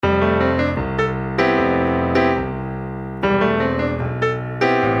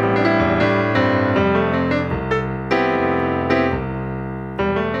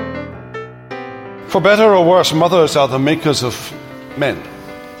For better or worse, mothers are the makers of men,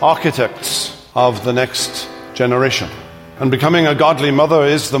 architects of the next generation. And becoming a godly mother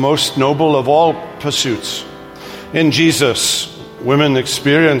is the most noble of all pursuits. In Jesus, women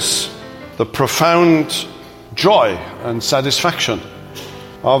experience the profound joy and satisfaction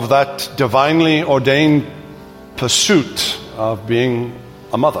of that divinely ordained pursuit of being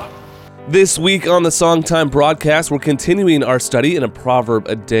a mother. This week on the Songtime broadcast, we're continuing our study in a proverb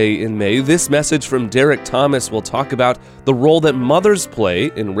a day in May. This message from Derek Thomas will talk about the role that mothers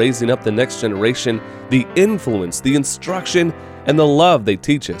play in raising up the next generation, the influence, the instruction, and the love they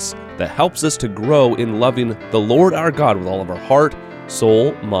teach us that helps us to grow in loving the Lord our God with all of our heart,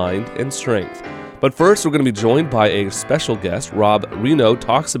 soul, mind, and strength. But first, we're going to be joined by a special guest. Rob Rienow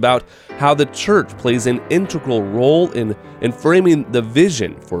talks about how the church plays an integral role in framing the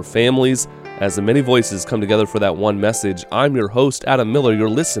vision for families as the many voices come together for that one message. I'm your host, Adam Miller. You're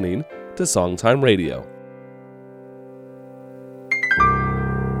listening to Songtime Radio.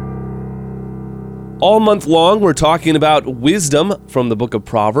 All month long, we're talking about wisdom from the book of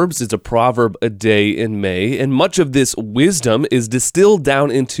Proverbs. It's a proverb a day in May, and much of this wisdom is distilled down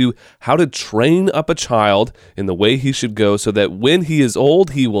into how to train up a child in the way he should go so that when he is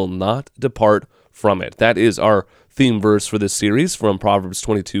old, he will not depart from it. That is our theme verse for this series from Proverbs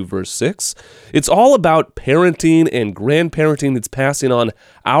 22, verse 6. It's all about parenting and grandparenting. It's passing on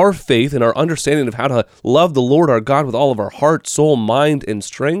our faith and our understanding of how to love the Lord our God with all of our heart, soul, mind, and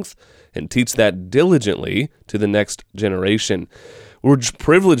strength, and teach that diligently to the next generation. We're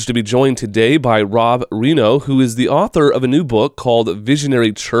privileged to be joined today by Rob Rienow, who is the author of a new book called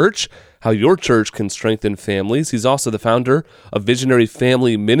Visionary Church, How Your Church Can Strengthen Families. He's also the founder of Visionary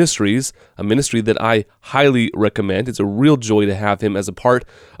Family Ministries, a ministry that I highly recommend. It's a real joy to have him as a part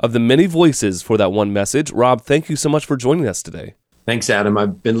of the many voices for that one message. Rob, thank you so much for joining us today. Thanks, Adam.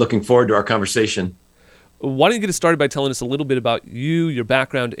 I've been looking forward to our conversation. Why don't you get us started by telling us a little bit about you, your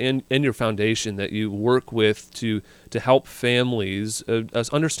background, and your foundation that you work with to help families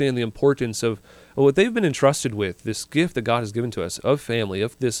understand the importance of what they've been entrusted with, this gift that God has given to us of family,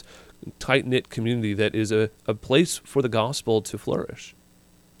 of this tight-knit community that is a place for the gospel to flourish.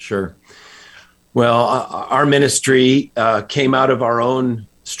 Sure. Well, our ministry came out of our own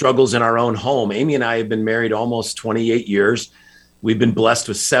struggles in our own home. Amy and I have been married almost 28 years. We've been blessed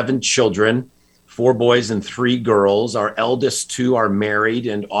with 7 children. 4 boys and 3 girls. Our eldest 2 are married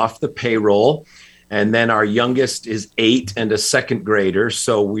and off the payroll. And then our youngest is 8 and a second grader.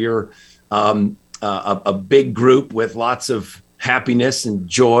 So we're a big group with lots of happiness and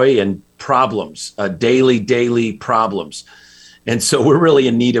joy and problems, daily problems. And so we're really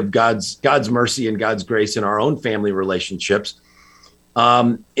in need of God's mercy and God's grace in our own family relationships.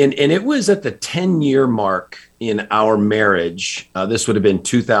 And it was at the 10-year mark in our marriage. This would have been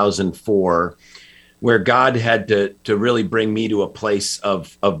 2004. Where God had to really bring me to a place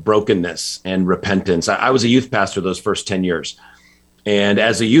of brokenness and repentance. I was a youth pastor those first 10 years. And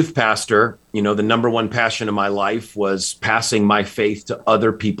as a youth pastor, the number one passion in my life was passing my faith to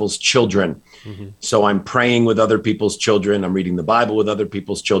other people's children. Mm-hmm. So I'm praying with other people's children. I'm reading the Bible with other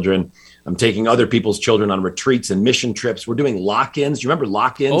people's children. I'm taking other people's children on retreats and mission trips. We're doing lock-ins. Do you remember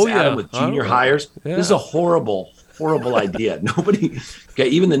lock-ins, Adam, with junior hires? Yeah. This is a horrible idea. Nobody, okay,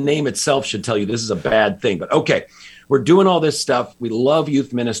 even the name itself should tell you this is a bad thing. But okay, we're doing all this stuff. We love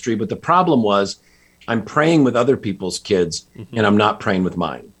youth ministry, but the problem was I'm praying with other people's kids and I'm not praying with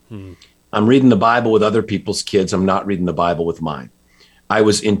mine. Mm-hmm. I'm reading the Bible with other people's kids. I'm not reading the Bible with mine. I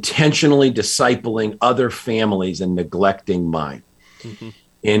was intentionally discipling other families and neglecting mine. Mm-hmm.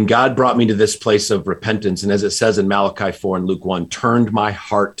 And God brought me to this place of repentance. And as it says in Malachi 4 and Luke 1, turned my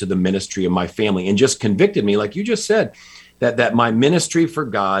heart to the ministry of my family and just convicted me, like you just said, that my ministry for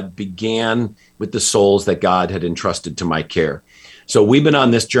God began with the souls that God had entrusted to my care. So we've been on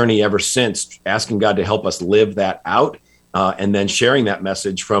this journey ever since, asking God to help us live that out and then sharing that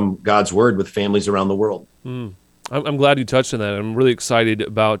message from God's word with families around the world. Mm. I'm glad you touched on that. I'm really excited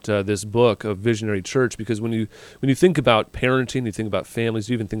about this book of Visionary Church because when you think about parenting, you think about families,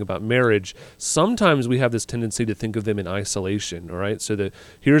 you even think about marriage, sometimes we have this tendency to think of them in isolation, all right? So that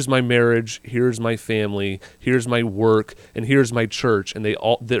here's my marriage, here's my family, here's my work, and here's my church, and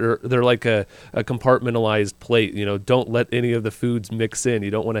they're like a compartmentalized plate. Don't let any of the foods mix in.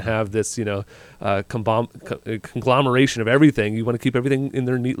 You don't want to have this conglomeration of everything. You want to keep everything in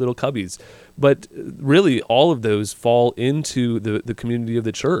their neat little cubbies. But really, all of those fall into the community of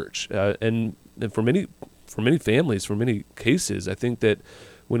the church. And for many families, for many cases, I think that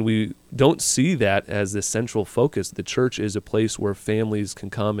when we don't see that as the central focus, the church is a place where families can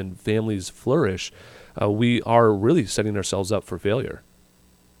come and families flourish, we are really setting ourselves up for failure.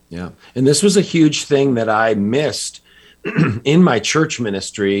 Yeah. And this was a huge thing that I missed in my church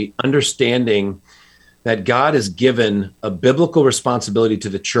ministry, understanding that God has given a biblical responsibility to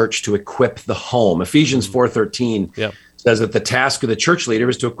the church to equip the home. Ephesians 4:13 says that the task of the church leader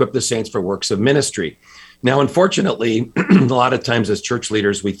is to equip the saints for works of ministry. Now, unfortunately, a lot of times as church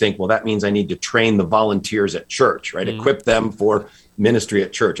leaders, we think, well, that means I need to train the volunteers at church, right? Equip them for ministry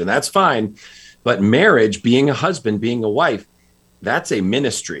at church. And that's fine. But marriage, being a husband, being a wife, that's a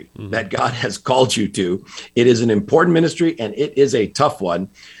ministry that God has called you to. It is an important ministry, and it is a tough one.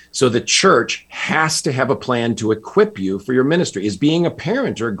 So the church has to have a plan to equip you for your ministry. Is being a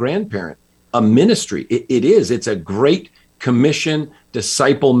parent or a grandparent a ministry? It is. It's a great commission,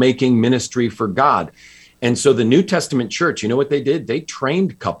 disciple-making ministry for God. And so the New Testament church, you know what they did? They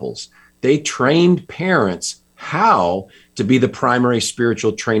trained couples. They trained parents how to be the primary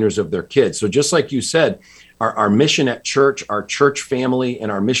spiritual trainers of their kids. So just like you said, our mission at church, our church family,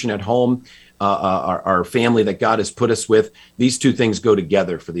 and our mission at home, our family that God has put us with, these two things go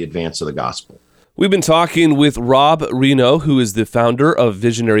together for the advance of the gospel. We've been talking with Rob Rienow, who is the founder of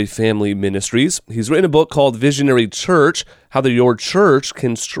Visionary Family Ministries. He's written a book called Visionary Church, How Your Church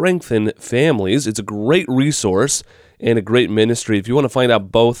Can Strengthen Families. It's a great resource and a great ministry. If you want to find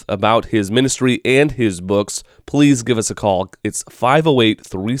out both about his ministry and his books, please give us a call. It's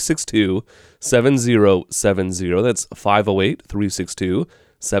 508-362-7070. That's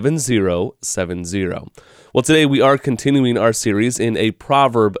 508-362-7070. Well, today we are continuing our series in a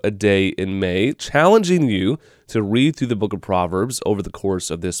Proverb a day in May, challenging you to read through the book of Proverbs over the course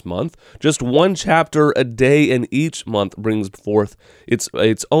of this month. Just one chapter a day, and each month brings forth its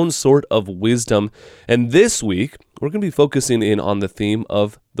own sort of wisdom. And this week, we're going to be focusing in on the theme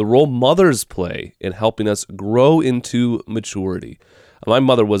of the role mothers play in helping us grow into maturity. My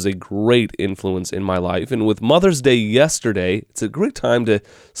mother was a great influence in my life, and with Mother's Day yesterday, it's a great time to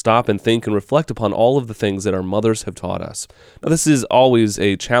stop and think and reflect upon all of the things that our mothers have taught us. Now, this is always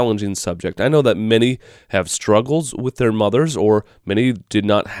a challenging subject. I know that many have struggles with their mothers, or many did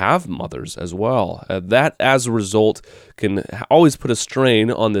not have mothers as well. That, as a result, can always put a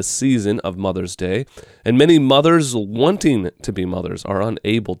strain on this season of Mother's Day, and many mothers wanting to be mothers are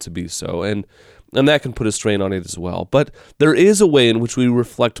unable to be so, and that can put a strain on it as well. But there is a way in which we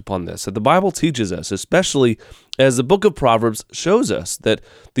reflect upon this, that the Bible teaches us, especially as the book of Proverbs shows us, that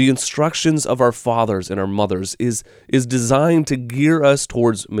the instructions of our fathers and our mothers is designed to gear us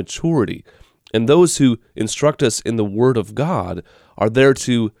towards maturity. And those who instruct us in the Word of God are there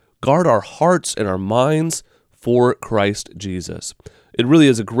to guard our hearts and our minds for Christ Jesus. It really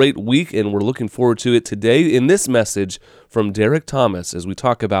is a great week, and we're looking forward to it today in this message from Derek Thomas as we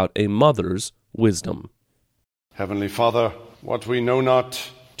talk about a mother's wisdom. Heavenly Father, what we know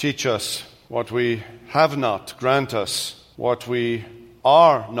not, teach us. What we have not, grant us. What we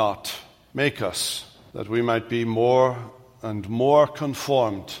are not, make us, that we might be more and more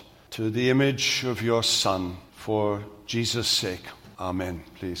conformed to the image of your Son, for Jesus' sake. Amen.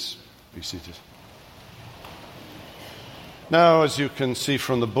 Please be seated. Now, as you can see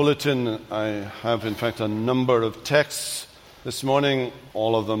from the bulletin, I have, in fact, a number of texts this morning,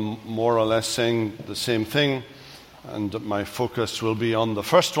 all of them more or less saying the same thing, and my focus will be on the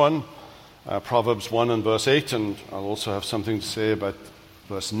first one, Proverbs 1 and verse 8, and I'll also have something to say about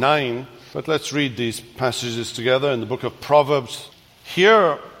verse 9. But let's read these passages together in the book of Proverbs.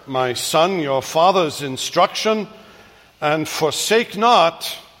 Hear, my son, your father's instruction, and forsake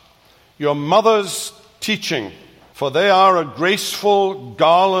not your mother's teaching, for they are a graceful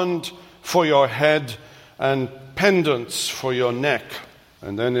garland for your head and pendants for your neck.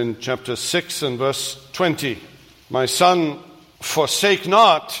 And then in chapter 6 and verse 20, my son, forsake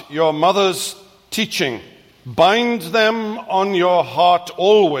not your mother's teaching. Bind them on your heart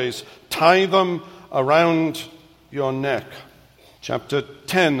always. Tie them around your neck. Chapter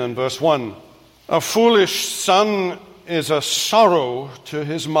 10 and verse 1, a foolish son is a sorrow to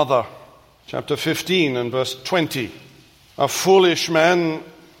his mother. Chapter 15 and verse 20, a foolish man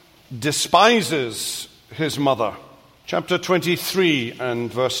despises his mother. Chapter 23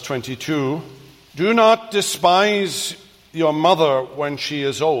 and verse 22, do not despise your mother when she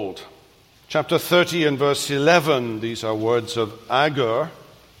is old. Chapter 30 and verse 11, these are words of Agur.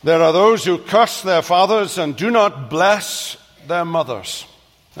 There are those who curse their fathers and do not bless their mothers.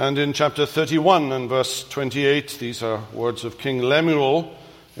 And in chapter 31 and verse 28, these are words of King Lemuel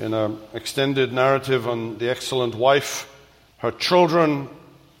in an extended narrative on the excellent wife. Her children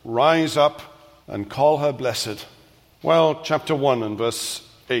rise up and call her blessed. Well, chapter 1 and verse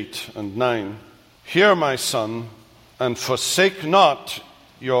 8 and 9. Hear, my son, and forsake not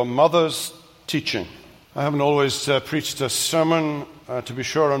your mother's teaching. I haven't always preached a sermon, to be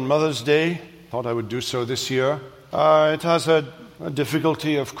sure, on Mother's Day. Thought I would do so this year. It has a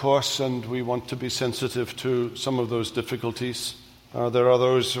difficulty, of course, and we want to be sensitive to some of those difficulties. There are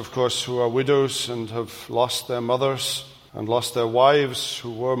those, of course, who are widows and have lost their mothers and lost their wives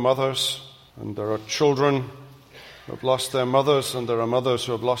who were mothers. And there are children who have lost their mothers, and there are mothers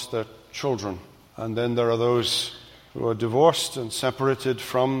who have lost their children. And then there are those who are divorced and separated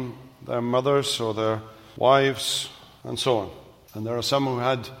from their mothers or their wives, and so on. And there are some who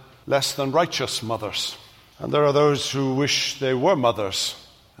had less than righteous mothers. And there are those who wish they were mothers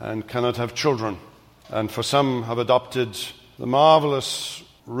and cannot have children. And for some have adopted the marvelous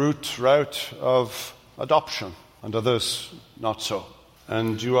route of adoption, and others not so.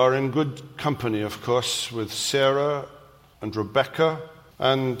 And you are in good company, of course, with Sarah and Rebecca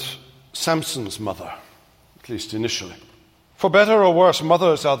and Samson's mother, at least initially. For better or worse,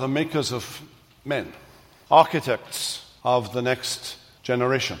 mothers are the makers of men, architects of the next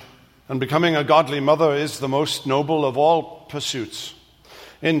generation. And becoming a godly mother is the most noble of all pursuits.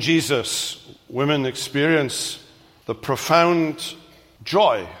 In Jesus, women experience the profound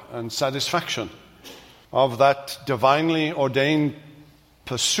joy and satisfaction of that divinely ordained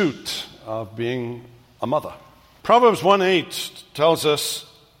pursuit of being a mother. Proverbs 1:8 tells us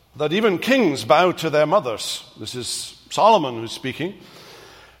that even kings bow to their mothers. This is Solomon who's speaking.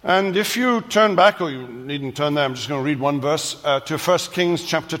 And if you turn back, or you needn't turn there, I'm just going to read one verse, to 1 Kings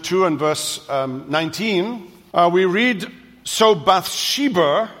chapter 2 and verse 19, we read, So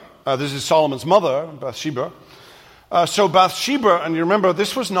Bathsheba, this is Solomon's mother, Bathsheba, so Bathsheba, and you remember,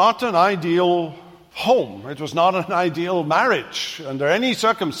 this was not an ideal home. It was not an ideal marriage under any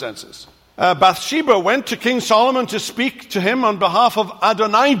circumstances. Bathsheba went to King Solomon to speak to him on behalf of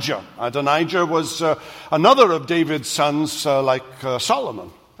Adonijah. Adonijah was another of David's sons like Solomon.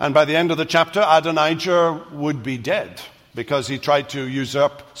 And by the end of the chapter, Adonijah would be dead because he tried to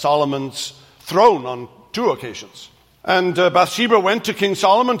usurp Solomon's throne on 2 occasions. And Bathsheba went to King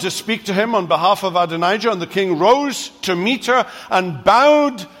Solomon to speak to him on behalf of Adonijah, and the king rose to meet her and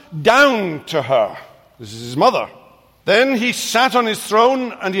bowed down to her. This is his mother. Then he sat on his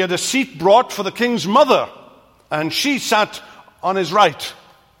throne, and he had a seat brought for the king's mother, and she sat on his right.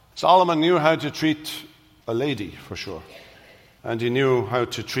 Solomon knew how to treat a lady, for sure. And he knew how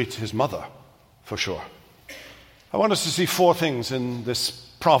to treat his mother, for sure. I want us to see 4 things in this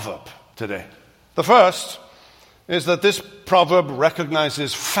proverb today. The first is that this proverb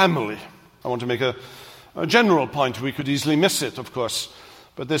recognizes family. I want to make a general point. We could easily miss it, of course.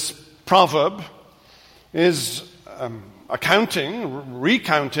 But this proverb is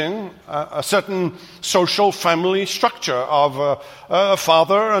recounting a certain social family structure of a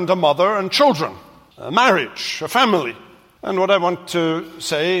father and a mother and children, a marriage, a family. And what I want to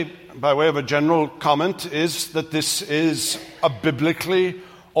say, by way of a general comment, is that this is a biblically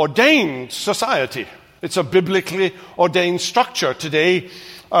ordained society. It's a biblically ordained structure. Today,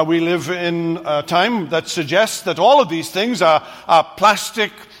 we live in a time that suggests that all of these things are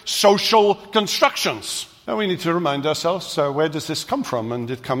plastic social constructions. And we need to remind ourselves, where does this come from? And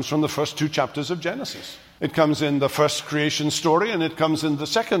it comes from the first 2 chapters of Genesis. It comes in the first creation story, and it comes in the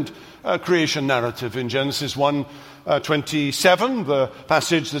second creation narrative. In Genesis 1:27, the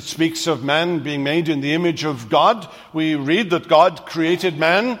passage that speaks of man being made in the image of God, we read that God created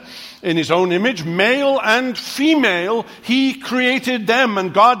man in his own image, male and female, he created them,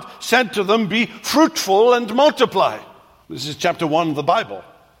 and God said to them, be fruitful and multiply. This is chapter 1 of the Bible.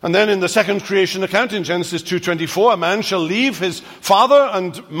 And then in the second creation account in Genesis 2:24, a man shall leave his father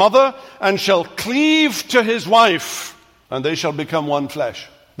and mother and shall cleave to his wife, and they shall become one flesh.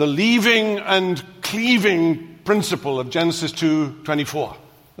 The leaving and cleaving principle of Genesis 2:24.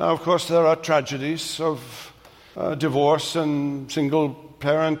 Now, of course, there are tragedies of divorce and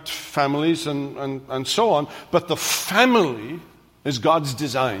single-parent families and so on, but the family is God's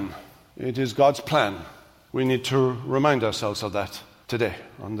design. It is God's plan. We need to remind ourselves of that today,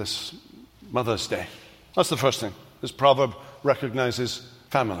 on this Mother's Day. That's the first thing. This proverb recognizes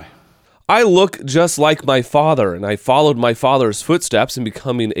family. I look just like my father, and I followed my father's footsteps in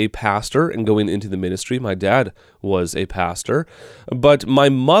becoming a pastor and going into the ministry. My dad was a pastor, but my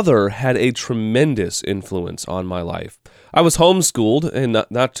mother had a tremendous influence on my life. I was homeschooled, and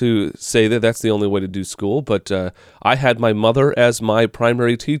not to say that that's the only way to do school, but I had my mother as my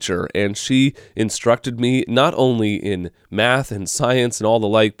primary teacher, and she instructed me not only in math and science and all the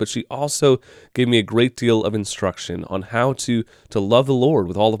like, but she also gave me a great deal of instruction on how to love the Lord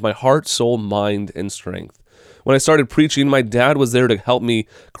with all of my heart, soul, mind, and strength. When I started preaching, my dad was there to help me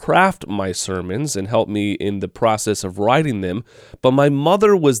craft my sermons and help me in the process of writing them, but my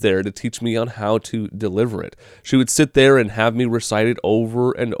mother was there to teach me on how to deliver it. She would sit there and have me recite it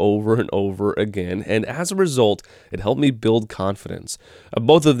over and over and over again, and as a result, it helped me build confidence.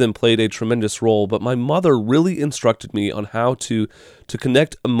 Both of them played a tremendous role, but my mother really instructed me on how to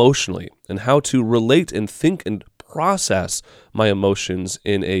connect emotionally and how to relate and think and process my emotions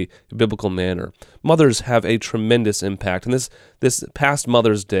in a biblical manner. Mothers have a tremendous impact. And this past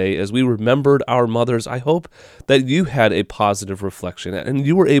Mother's Day, as we remembered our mothers, I hope that you had a positive reflection and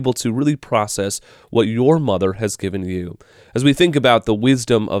you were able to really process what your mother has given you. As we think about the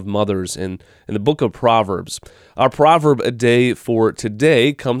wisdom of mothers in the book of Proverbs, our proverb a day for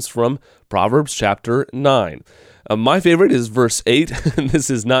today comes from Proverbs chapter 9. My favorite is verse 8, and this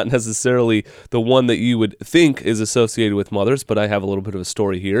is not necessarily the one that you would think is associated with mothers, but I have a little bit of a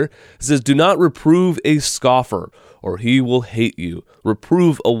story here. It says, "Do not reprove a scoffer, or he will hate you.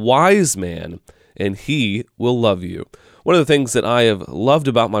 Reprove a wise man, and he will love you." One of the things that I have loved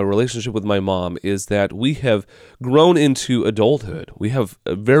about my relationship with my mom is that we have grown into adulthood. We have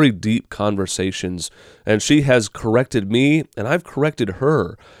very deep conversations, and she has corrected me, and I've corrected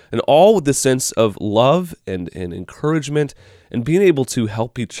her, and all with the sense of love and encouragement and being able to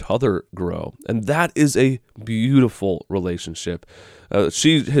help each other grow. And that is a beautiful relationship.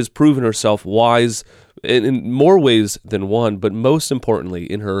 She has proven herself wise in more ways than one, but most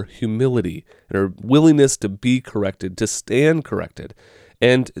importantly in her humility and her willingness to be corrected, to stand corrected,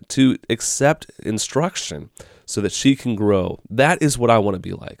 and to accept instruction so that she can grow. That is what I want to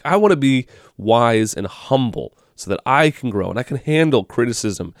be like. I want to be wise and humble so that I can grow and I can handle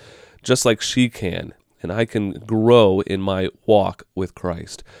criticism just like she can, and I can grow in my walk with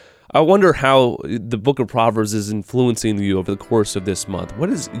Christ. I wonder how the book of Proverbs is influencing you over the course of this month. What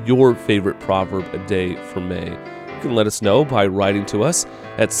is your favorite proverb a day for May? You can let us know by writing to us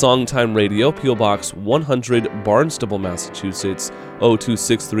at Songtime Radio, P.O. Box 100, Barnstable, Massachusetts,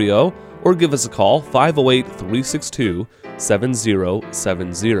 02630, or give us a call,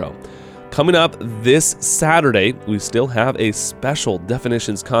 508-362-7070. Coming up this Saturday, we still have a special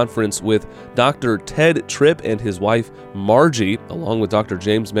Definitions Conference with Dr. Ted Tripp and his wife Margie, along with Dr.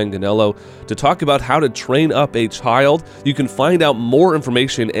 James Manganello, to talk about how to train up a child. You can find out more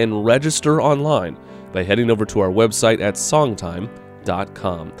information and register online by heading over to our website at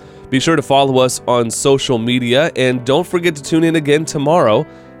songtime.com. Be sure to follow us on social media, and don't forget to tune in again tomorrow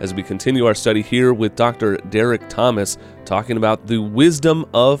as we continue our study here with Dr. Derek Thomas, talking about the wisdom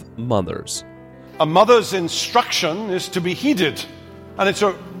of mothers. A mother's instruction is to be heeded, and it's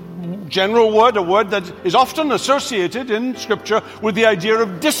a general word, a word that is often associated in Scripture with the idea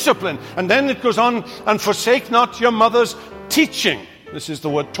of discipline. And then it goes on, "And forsake not your mother's teaching." This is the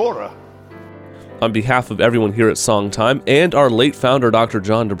word Torah. On behalf of everyone here at Songtime and our late founder, Dr.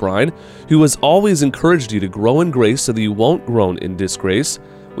 John DeBrine, who has always encouraged you to grow in grace so that you won't groan in disgrace,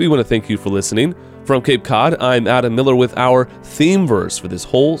 we want to thank you for listening. From Cape Cod, I'm Adam Miller with our theme verse for this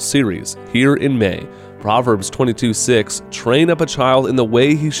whole series here in May. Proverbs 22:6, "Train up a child in the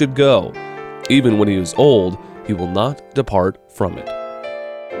way he should go. Even when he is old, he will not depart from it."